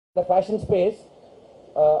the fashion space.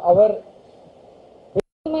 Our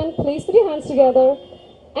Gentlemen, please put your hands together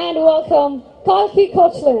and welcome Kalki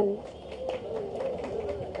Koechlin.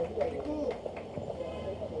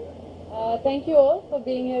 Thank you all for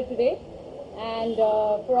being here today and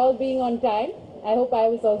for all being on time. I hope I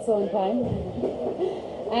was also on time.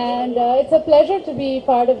 And it's a pleasure to be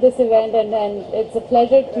part of this event, and it's a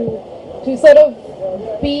pleasure to sort of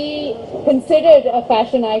be considered a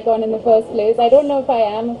fashion icon in the first place. I don't know if I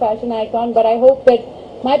am a fashion icon, but I hope that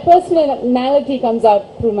my personality comes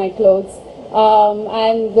out through my clothes.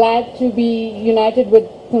 I'm glad to be united with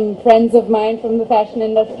some friends of mine from the fashion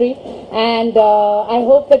industry, and I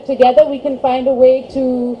hope that together we can find a way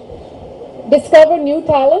to discover new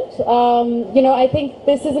talent. I think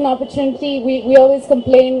this is an opportunity. We always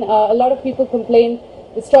complain, a lot of people complain,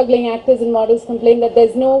 the struggling actors and models complain that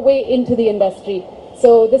there's no way into the industry.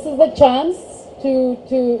 So this is the chance to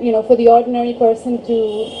for the ordinary person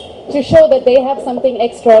to show that they have something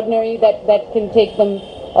extraordinary that can take them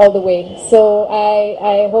all the way. So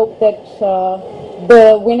I hope that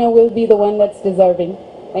the winner will be the one that's deserving.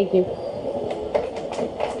 Thank you.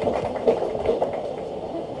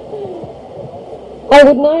 I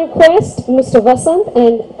would now request Mr. Vasant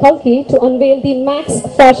and Kalki to unveil the Max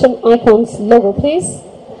Fashion Icons logo, please,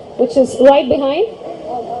 which is right behind.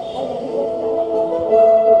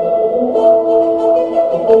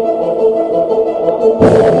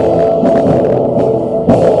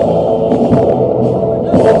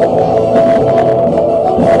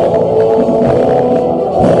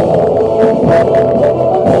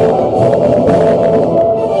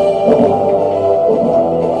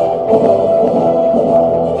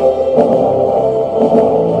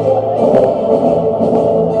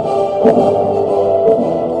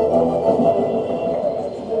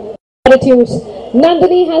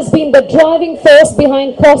 Nandini has been the driving force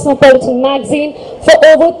behind Cosmopolitan magazine for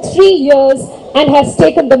over 3 years and has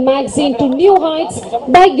taken the magazine to new heights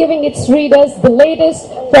by giving its readers the latest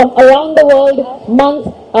from around the world month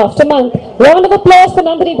after month. Round of applause for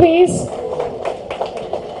Nandini, please.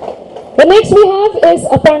 The next we have is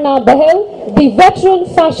Aparna Bahel, the veteran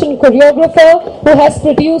fashion choreographer who has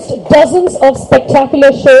produced dozens of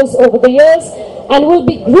spectacular shows over the years and will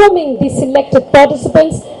be grooming the selected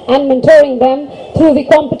participants and mentoring them through the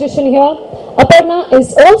competition here. Aparna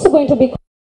is also going to be